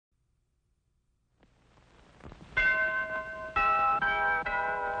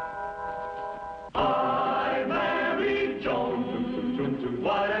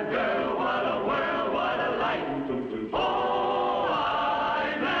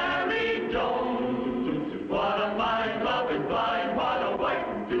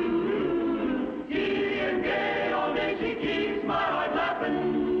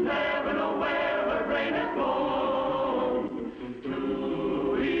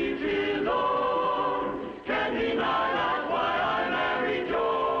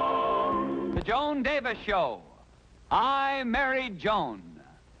Davis Show. I Married Joan,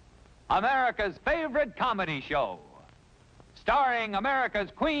 America's favorite comedy show, starring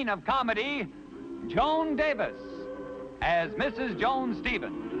America's queen of comedy, Joan Davis, as Mrs. Joan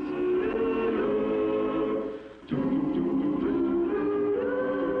Stevens.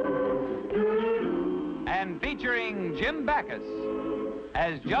 And featuring Jim Backus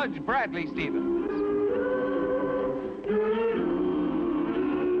as Judge Bradley Stevens.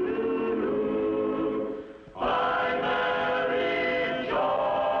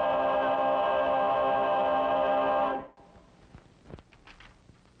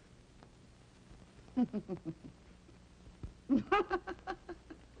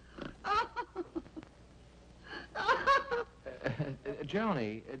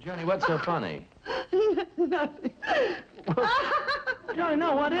 Johnny, what's so funny? Nothing. Johnny,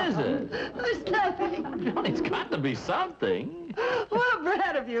 no, what is it? There's nothing. Johnny, it's got to be something. Well,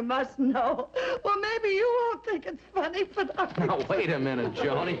 Brad, if you must know. Well, maybe you won't think it's funny, but I... Now, wait a minute,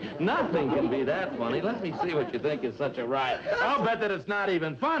 Johnny. Nothing can be that funny. Let me see what you think is such a riot. I'll bet that it's not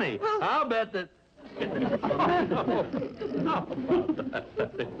even funny. I'll bet that...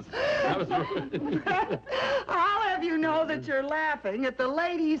 I'll have you know that you're laughing at the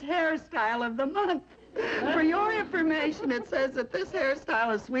ladies' hairstyle of the month. For your information, it says that this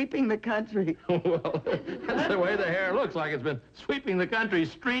hairstyle is sweeping the country. Well, that's the way the hair looks like it's been sweeping the country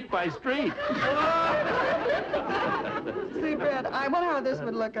street by street. See, Brad, I wonder how this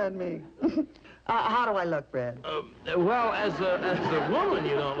would look on me. How do I look, Brad? Well, as a woman,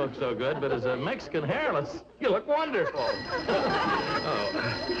 you don't look so good, but as a Mexican hairless, you look wonderful.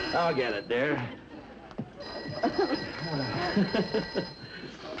 Oh, I'll get it, dear.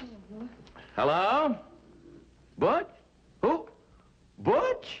 Hello? Butch? Who?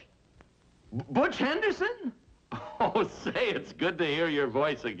 Butch? Butch Henderson? Oh, say, it's good to hear your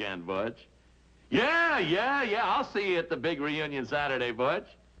voice again, Butch. Yeah, I'll see you at the big reunion Saturday, Butch.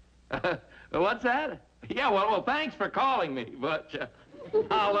 What's that? Yeah, well, thanks for calling me, Butch.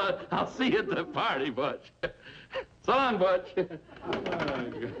 I'll see you at the party, Butch. So long, Butch.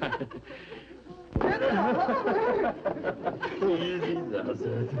 Easy does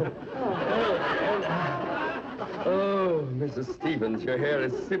it. Oh, Mrs. Stevens, your hair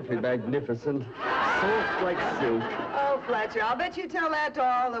is simply magnificent. Soft like silk. Oh, Fletcher, I'll bet you tell that to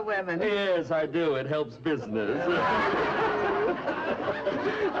all the women. Yes, I do. It helps business.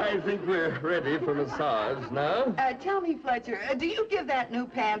 I think we're ready for massage now. Tell me, Fletcher, do you give that new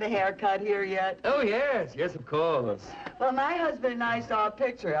panda haircut here yet? Oh, yes, of course. Well, my husband and I saw a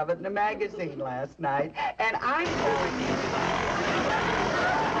picture of it in a magazine last night, and I'm telling you...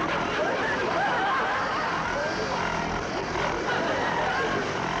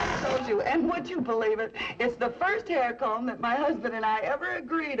 And would you believe it? It's the first hair comb that my husband and I ever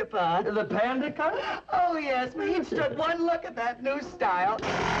agreed upon. The panda cut? Oh, yes. We each took one look at that new style.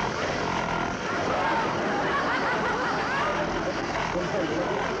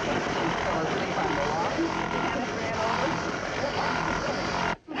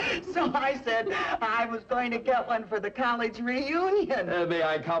 So I said I was going to get one for the college reunion. May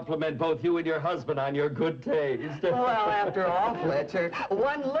I compliment both you and your husband on your good taste? Well, after all, Fletcher,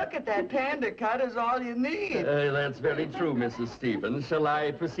 one look at that panda cut is all you need. That's very true, Mrs. Stevens. Shall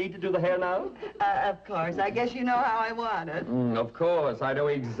I proceed to do the hair now? Of course. I guess you know how I want it. Of course. I know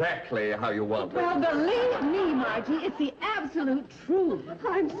exactly how you want it. Well, believe me, Margie, it's the absolute truth.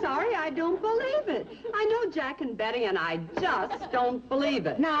 I'm sorry, I don't believe it. I know Jack and Betty, and I just don't believe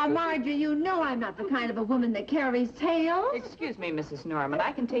it. Now, Margie, you know I'm not the kind of a woman that carries tales. Excuse me, Mrs. Norman.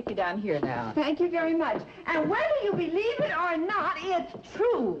 I can take you down here now. Thank you very much. And whether you believe it or not, it's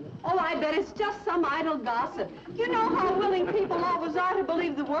true. Oh, I bet it's just some idle gossip. You know how willing people always are to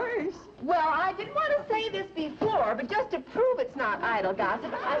believe the worst. Well, I didn't want to say this before, but just to prove it's not idle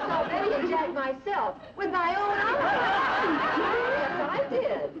gossip, I saw Betty and Jack myself with my own eyes. Yes, I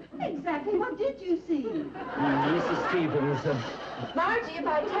did. Exactly. What did you see? Mrs. Stevens, Margie, if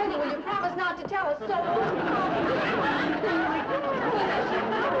I tell you, will you promise not to tell us so? I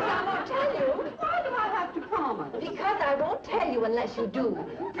won't tell you. Why do I have to promise? Because I won't tell you unless you do.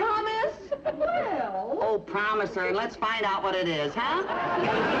 Promise? Well... Oh, promise her, and let's find out what it is, huh?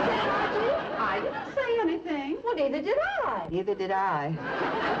 I didn't say anything. Well, neither did I. Neither did I.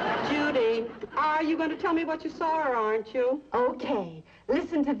 Judy, are you going to tell me what you saw or aren't you? Okay,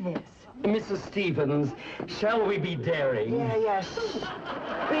 listen to this. Mrs. Stevens, shall we be daring? Yeah.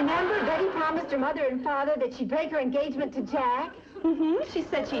 Remember, Betty promised her mother and father that she'd break her engagement to Jack? She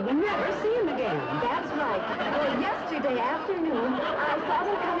said she'd never see him again. That's right. Well, yesterday afternoon, I saw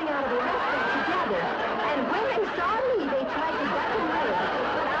them coming out of a restaurant together, and when they saw me, they tried to duck and run.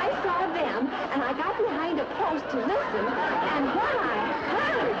 But I saw them, and I got the supposed to listen. And what I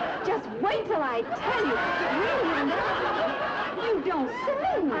heard, just wait till I tell you. Really, now, you don't say.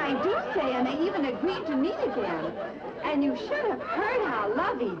 I do say, and they even agreed to meet again. And you should have heard how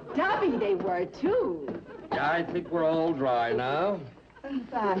lovey-dovey they were, too. I think we're all dry now.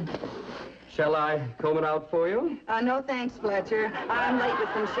 Fine. Shall I comb it out for you? No, thanks, Fletcher. I'm late with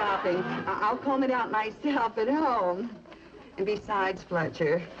some shopping. I'll comb it out myself at home. And besides,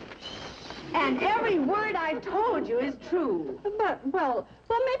 Fletcher... And every word I've told you is true. But, well,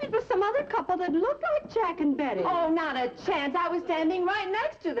 maybe it was some other couple that looked like Jack and Betty. Oh, not a chance. I was standing right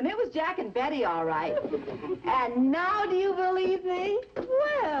next to them. It was Jack and Betty, all right. And now do you believe me?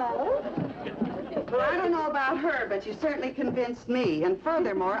 Well... Well, I don't know about her, but you certainly convinced me. And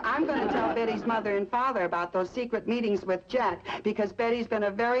furthermore, I'm going to tell Betty's mother and father about those secret meetings with Jack, because Betty's been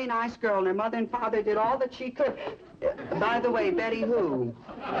a very nice girl, and her mother and father did all that she could. By the way, Betty who?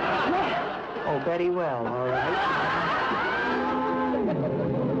 Oh, Betty Well, all right.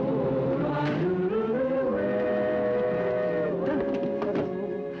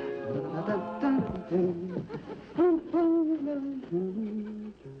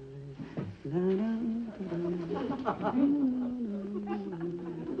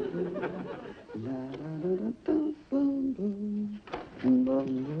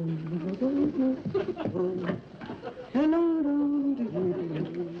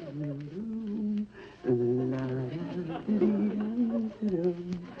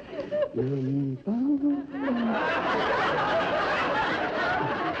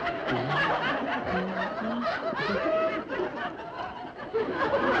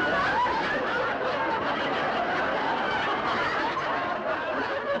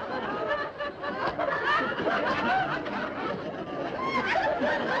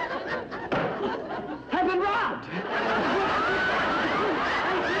 I've been robbed!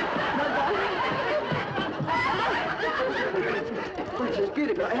 Fletcher's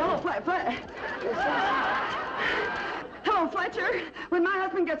beautiful. Hello, Hello, Fletcher. When my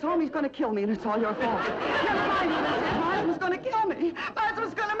husband gets home, he's going to kill me, and it's all your fault. Never mind, my husband's going to kill me. My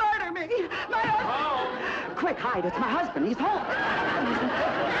husband's going to murder me. My husband... Oh. Quick, hide. It's my husband. He's home.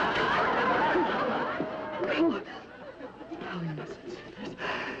 Oh, you mustn't see this.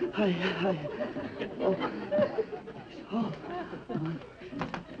 Oh.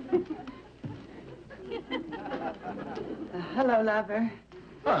 Hello, lover.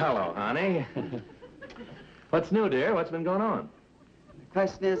 Oh, hello, honey. What's new, dear? What's been going on? The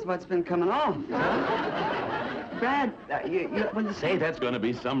question is, what's been coming on? Brad, Say, that's going to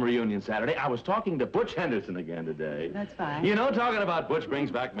be some reunion Saturday. I was talking to Butch Henderson again today. That's fine. You know, talking about Butch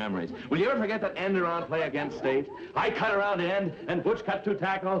brings back memories. Will you ever forget that end-around play against State? I cut around end, and Butch cut to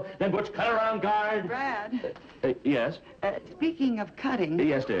tackle, then Butch cut around guard. Brad. Yes? Speaking of cutting...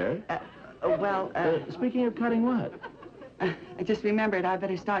 Yes, dear? Speaking of cutting what? I just remembered I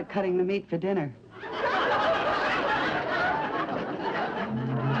better start cutting the meat for dinner.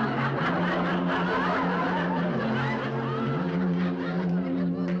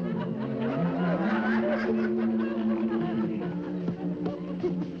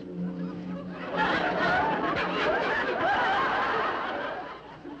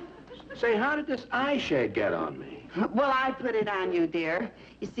 Say, how did this eye shade get on me? Well, I put it on you, dear.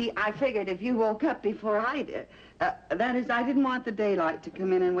 You see, I figured if you woke up before I did, that is, I didn't want the daylight to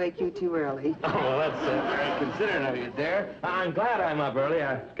come in and wake you too early. Oh, well, that's very considerate of you, dear. I'm glad I'm up early.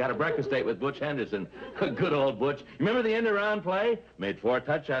 I got a breakfast date with Butch Henderson. Good old Butch. Remember the end-around play? Made 4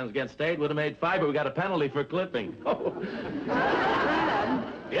 touchdowns against State. Would have made 5, but we got a penalty for clipping. Oh. Brad.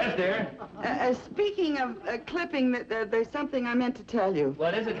 Yes, dear? Speaking of clipping, there's something I meant to tell you.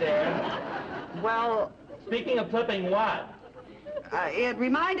 What is it, dear? Well... Speaking of clipping what? It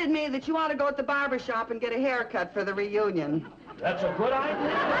reminded me that you ought to go at the barber shop and get a haircut for the reunion. That's a good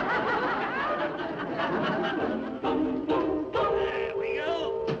idea. There we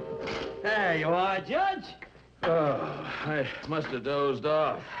go. There you are, Judge. Oh, I must have dozed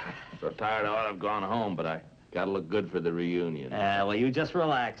off. So tired I ought to have gone home, but I gotta look good for the reunion. Well, you just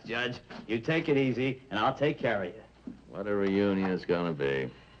relax, Judge. You take it easy, and I'll take care of you. What a reunion it's gonna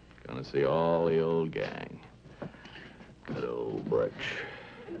be. Gonna see all the old gang. Good old Butch.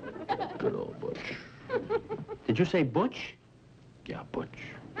 Good old Butch. Did you say Butch? Yeah,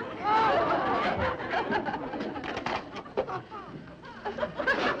 Butch.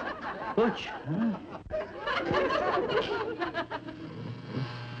 Butch, huh?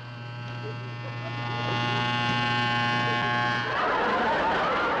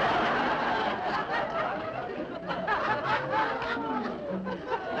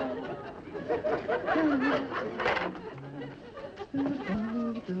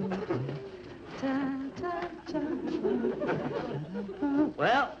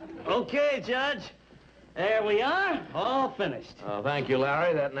 Okay, Judge. There we are, all finished. Oh, thank you,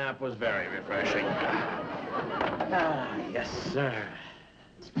 Larry. That nap was very refreshing. Ah, yes, sir.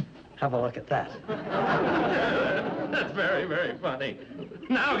 Have a look at that. That's very, very funny.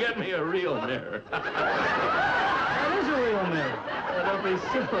 Now get me a real mirror. That is a real mirror. Don't be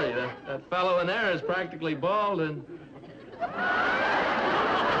silly. That fellow in there is practically bald and...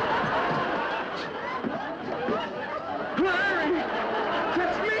 Larry!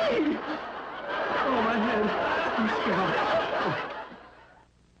 That's me! Oh, my head. I'm scared.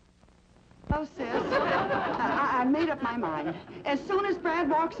 Oh, sis, I made up my mind. As soon as Brad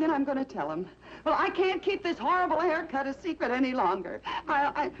walks in, I'm going to tell him. Well, I can't keep this horrible haircut a secret any longer.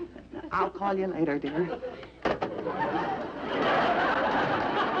 I'll call you later, dear.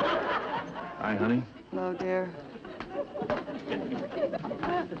 Hi, honey. Hello, dear.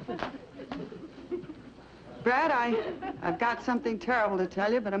 Brad, I've got something terrible to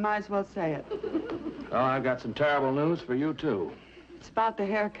tell you, but I might as well say it. Oh, I've got some terrible news for you, too. It's about the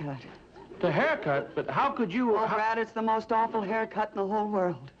haircut. The haircut? But how could you... Oh, Brad, it's the most awful haircut in the whole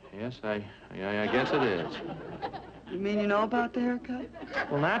world. Yes, I guess it is. You mean you know about the haircut?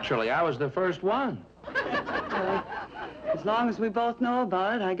 Well, naturally, I was the first one. As long as we both know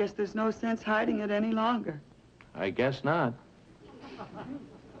about it, I guess there's no sense hiding it any longer. I guess not.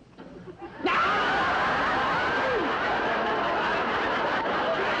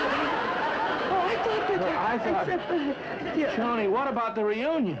 I thought... Joni, what about the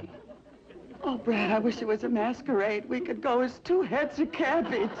reunion? Oh, Brad, I wish it was a masquerade. We could go as two heads of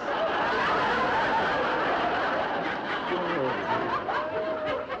cabbage.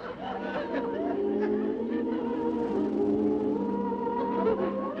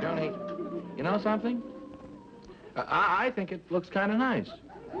 Joni, you know something? I think it looks kind of nice.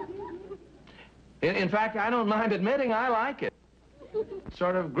 In fact, I don't mind admitting I like it. It's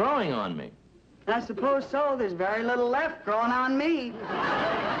sort of growing on me. I suppose so. There's very little left growing on me.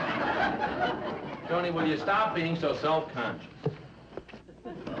 Joni, will you stop being so self-conscious?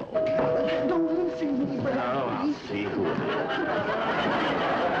 Don't let him see me, Brad. Oh, I'll see who it is.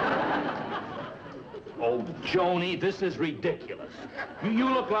 Oh, Joni, this is ridiculous. You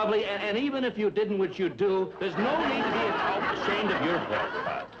look lovely, and even if you didn't, which you do, there's no need to be ashamed of your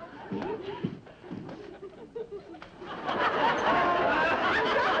haircut.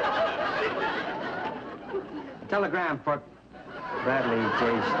 Telegram for Bradley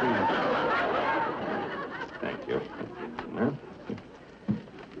J. Stevens. Thank you.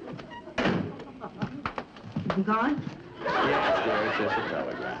 You gone? Yes, dear, it's just a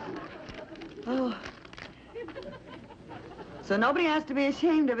telegram. Oh. So nobody has to be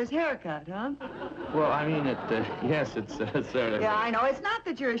ashamed of his haircut, huh? Well, I mean, yes, it's sort of... Yeah, I know. It's not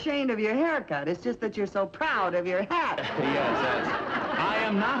that you're ashamed of your haircut. It's just that you're so proud of your hat. Yes, I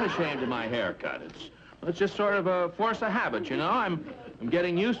am not ashamed of my haircut. It's just sort of a force of habit, you know. I'm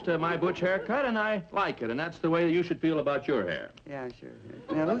getting used to my butch haircut, and I like it, and that's the way you should feel about your hair. Yeah, sure.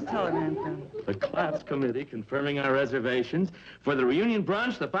 Now, who's telegram from? The class committee confirming our reservations for the reunion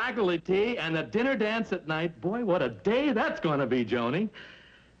brunch, the faculty tea, and the dinner dance at night. Boy, what a day that's going to be, Joni.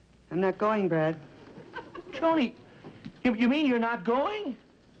 I'm not going, Brad. Joni, you mean you're not going?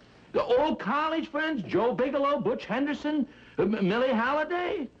 The old college friends, Joe Bigelow, Butch Henderson, Millie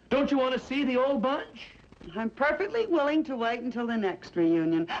Halliday? Don't you want to see the old bunch? I'm perfectly willing to wait until the next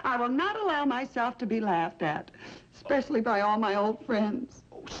reunion. I will not allow myself to be laughed at, especially by all my old friends.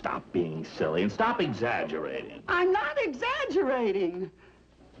 Oh, stop being silly and stop exaggerating. I'm not exaggerating.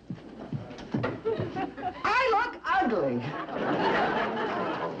 I look ugly.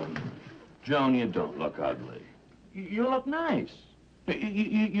 Joan, you don't look ugly. You look nice.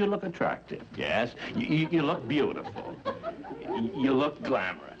 You look attractive, yes. You look beautiful. You look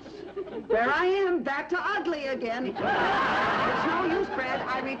glamorous. There I am, back to ugly again. It's no use, Brad.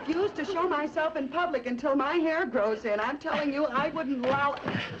 I refuse to show myself in public until my hair grows in. I'm telling you, I wouldn't allow...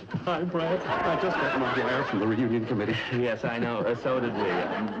 Hi, Brad. I just got my wire from the reunion committee. Yes, I know. So did we.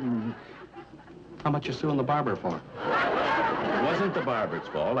 How much you suing the barber for? It wasn't the barber's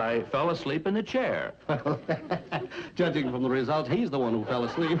fault. I fell asleep in the chair. Judging from the results, he's the one who fell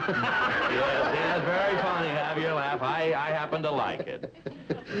asleep. Yes, very funny. Have your laugh. I happen to like it.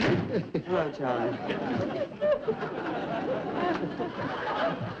 Hello, John.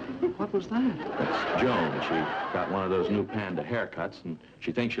 What was that? That's Joan. She got one of those new panda haircuts, and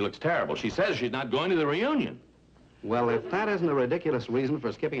she thinks she looks terrible. She says she's not going to the reunion. Well, if that isn't a ridiculous reason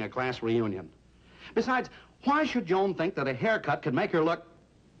for skipping a class reunion. Besides, why should Joan think that a haircut could make her look...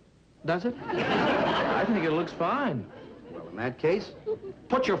 Does it? I think it looks fine. Well, in that case,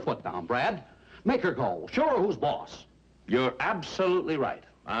 put your foot down, Brad. Make her go. Show her who's boss. You're absolutely right.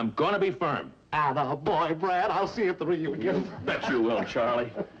 I'm going to be firm. Atta boy, Brad. I'll see you at the reunion. Bet you will,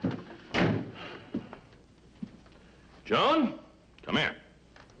 Charlie. Joan, come here.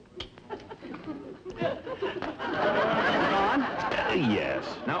 Ron? Yes.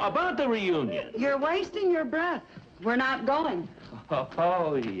 Now, about the reunion. You're wasting your breath. We're not going.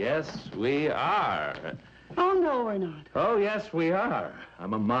 Oh, yes, we are. Oh, no, we're not. Oh, yes, we are.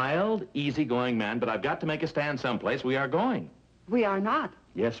 I'm a mild, easygoing man, but I've got to make a stand someplace. We are going. We are not.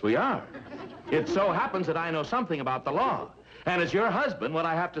 Yes, we are. It so happens that I know something about the law. And as your husband, what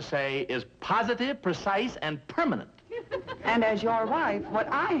I have to say is positive, precise, and permanent. And as your wife, what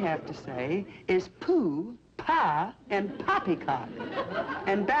I have to say is poo, pa, and poppycock.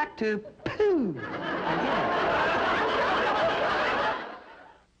 And back to poo again.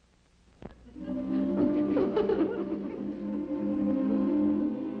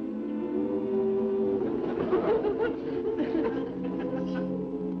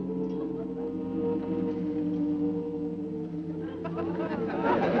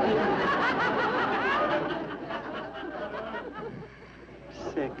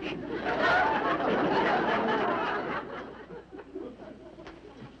 Sick.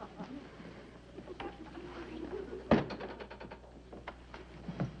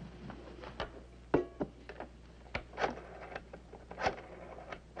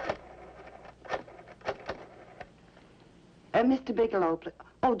 Mr. Bigelow,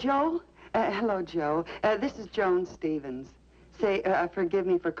 oh, Joe? Hello, Joe. This is Joan Stevens. Say, forgive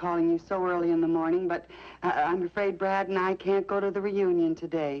me for calling you so early in the morning, but I'm afraid Brad and I can't go to the reunion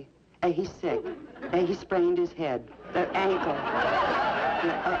today. He's sick. He sprained his head, ankle.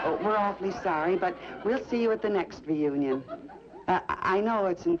 We're awfully sorry, but we'll see you at the next reunion. I know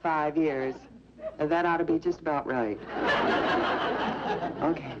it's in 5 years. That ought to be just about right.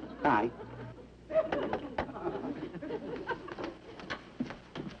 Okay, bye.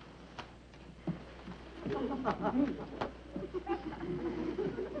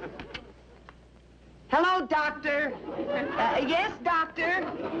 Hello, Doctor. Yes, Doctor.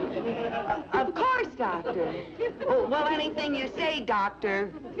 Of course, Doctor. Oh, well, anything you say,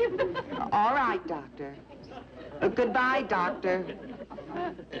 Doctor. All right, Doctor. Goodbye, Doctor.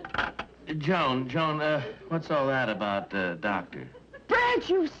 Joan, what's all that about, doctor? Brad,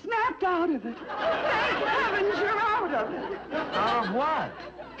 you snapped out of it. Thank heavens you're out of it. Out of what?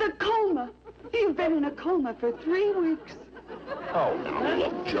 The coma. You've been in a coma for 3 weeks. Oh, now,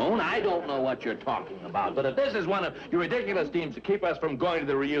 look, Joan, I don't know what you're talking about, but if this is one of your ridiculous schemes to keep us from going to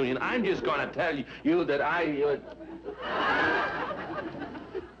the reunion, I'm just going to tell you that I...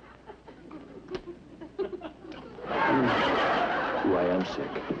 I am sick.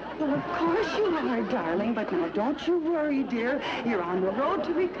 Well, of course you are, darling, but now don't you worry, dear. You're on the road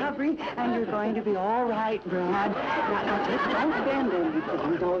to recovery, and you're going to be all right, Brad. Now don't bend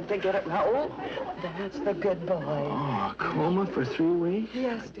anything. Don't forget it. Oh, that's the good boy. Oh, a coma for 3 weeks?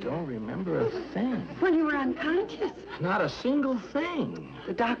 Yes, dear. I don't remember a thing. Well, you were unconscious. Not a single thing.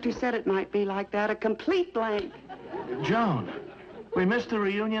 The doctor said it might be like that, a complete blank. Joan, we missed the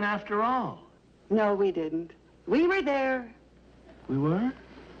reunion after all. No, we didn't. We were there. We were?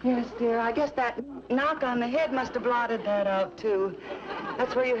 Yes, dear. I guess that knock on the head must have blotted that out, too.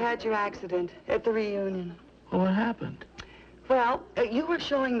 That's where you had your accident, at the reunion. Well, what happened? Well, you were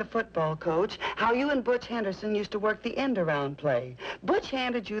showing the football coach how you and Butch Henderson used to work the end-around play. Butch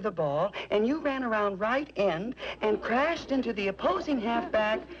handed you the ball, and you ran around right end and crashed into the opposing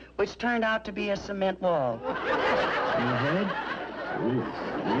halfback, which turned out to be a cement wall. In the head? Ooh.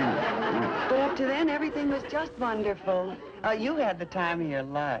 But up to then, everything was just wonderful. You had the time of your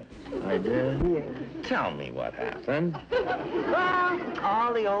life. I did? Yeah. Tell me what happened. Well,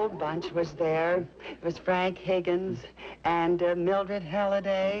 all the old bunch was there. It was Frank Higgins and Mildred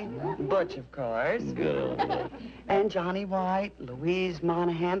Halliday, Butch, of course. Good old Butch. And Johnny White, Louise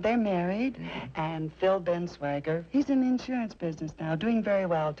Monahan, they're married. And Phil Benswager, he's in the insurance business now, doing very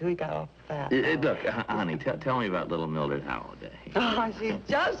well, too. He got off fat. Look, honey, tell me about little Mildred Halliday. Oh, she's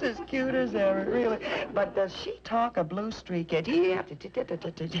just as cute as ever, really. But does she talk a blue streak? Oh,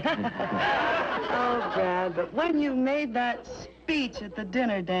 Brad, but when you made that speech at the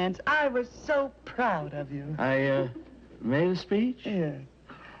dinner dance, I was so proud of you. I, made a speech? Yeah.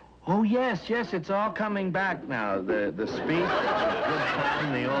 Oh, yes, it's all coming back now. The speech, the good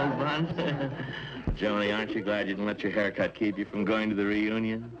time, the old bunch. Joni, aren't you glad you didn't let your haircut keep you from going to the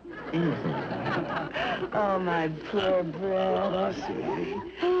reunion? Oh, my poor Brad. Oh, sweetie.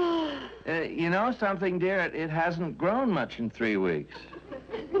 You know something, dear? It hasn't grown much in 3 weeks.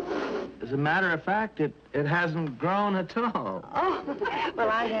 As a matter of fact, it hasn't grown at all. Oh, well,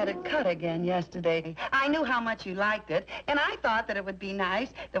 I had it cut again yesterday. I knew how much you liked it, and I thought that it would be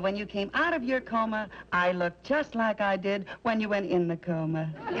nice that when you came out of your coma, I looked just like I did when you went in the coma.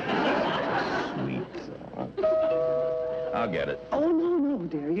 Sweet song. I'll get it. Oh, no,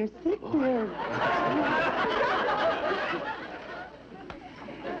 dear. You're sick, dear.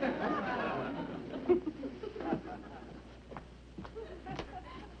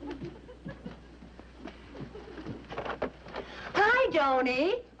 Hi,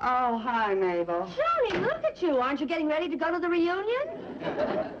 Joni. Oh, hi, Mabel. Joni, look at you. Aren't you getting ready to go to the reunion?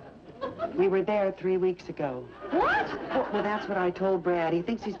 We were there 3 weeks ago. What? Well, that's what I told Brad. He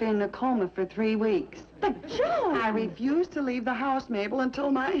thinks he's been in a coma for 3 weeks. But, Joan! I refuse to leave the house, Mabel, until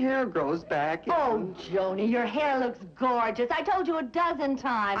my hair grows back. Oh, Joni, your hair looks gorgeous. I told you a dozen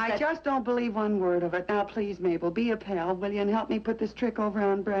times I just don't believe one word of it. Now, please, Mabel, be a pal, will you, and help me put this trick over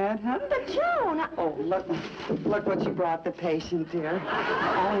on Brad, huh? But, Joan, Oh, look what you brought the patient, dear.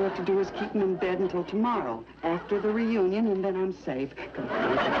 All we have to do is keep him in bed until tomorrow, after the reunion, and then I'm safe. Come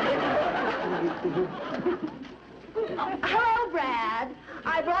hello, Brad.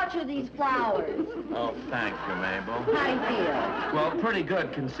 I brought you these flowers. Oh, thank you, Mabel. How do you feel? Well, pretty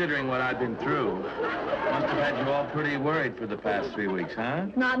good, considering what I've been through. Must have had you all pretty worried for the past 3 weeks, huh?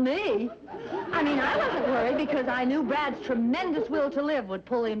 Not me. I mean, I wasn't worried because I knew Brad's tremendous will to live would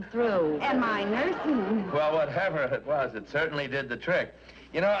pull him through. And my nursing. Well, whatever it was, it certainly did the trick.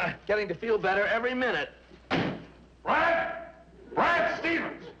 You know, I'm getting to feel better every minute. Brad! Brad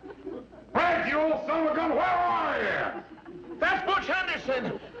Stevens! Brad, you old son of a gun, where are you? That's Butch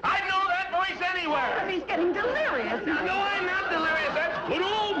Henderson. I'd know that voice anywhere. He's getting delirious. No, I'm not delirious. That's good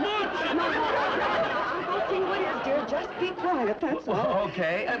old Butch. I'll see what is, dear. Just be quiet, that's all. Well,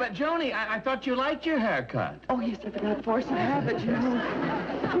 okay. But, Joni, I thought you liked your haircut. Oh, yes, I forgot force of habit, you know.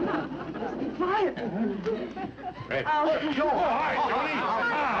 Just be quiet. Hey. Joe, hi, Johnny.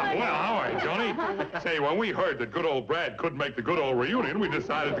 Well, how are you, Johnny? Say, when we heard that good old Brad couldn't make the good old reunion, we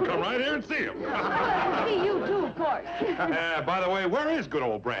decided to come right here and see him. See you, too, of course. By the way, where is good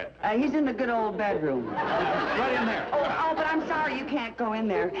old Brad? He's in the good old bedroom. Right in there. Oh, but I'm sorry you can't go in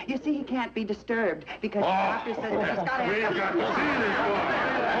there. You see, he can't be disturbed because the doctor says he's got to have... We've got to see this boy.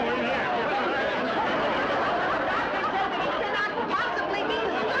 Oh, in there.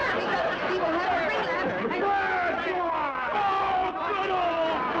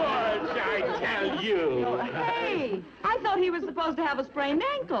 Hey, I thought he was supposed to have a sprained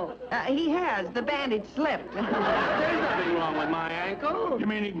ankle. He has. The bandage slipped. There's nothing wrong with my ankle. You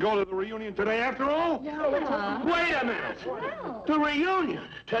mean he can go to the reunion today after all? Wait a minute. The reunion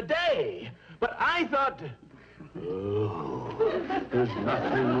today. But I thought... Oh, there's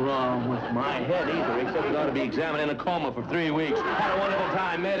nothing wrong with my head either, except it ought to be examined in a coma for 3 weeks. Had a wonderful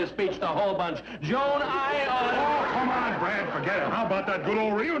time, made a speech to the whole bunch. Joan, Oh, come on, Brad, forget it. How about that good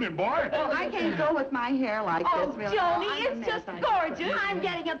old reunion, boy? Well, I can't go with my hair like Oh, this, really. Joni, I'm a it's mess, just I gorgeous. I'm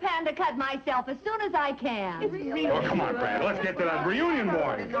getting a panda cut myself as soon as I can. Oh, come on, Brad. Let's get to that reunion,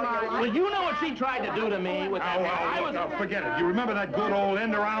 boy. well, you know what she tried to do to me with that hair. Now, forget it. You remember that good old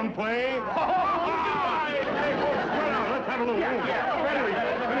end-around play? Let's have a little room. Let me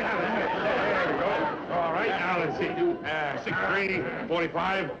have it. There we go. All right, now let's see. 6'3",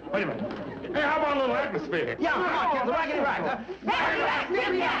 45. Wait a minute. Hey, how about a little atmosphere? Yeah, come on, kids. Raggedy racks. Raggedy racks, give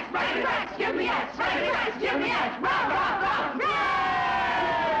me X, raggedy racks, give me X, raggedy racks, give me X, rock, rock, rock, rock!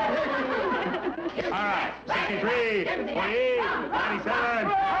 All right, 63, 28,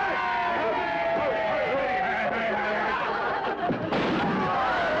 97.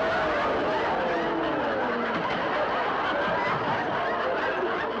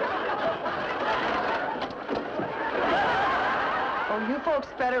 Oh, you folks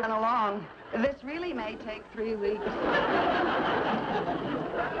better run along. This really may take 3 weeks.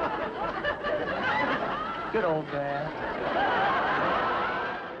 Good old Brad.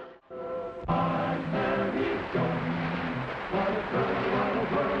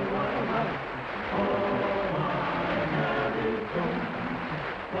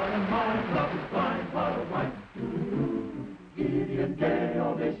 Gideon gay,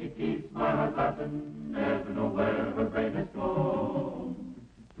 all day she keeps my heart laughing, never know where her brain has gone.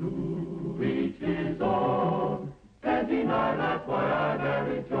 To each his own, and deny that's why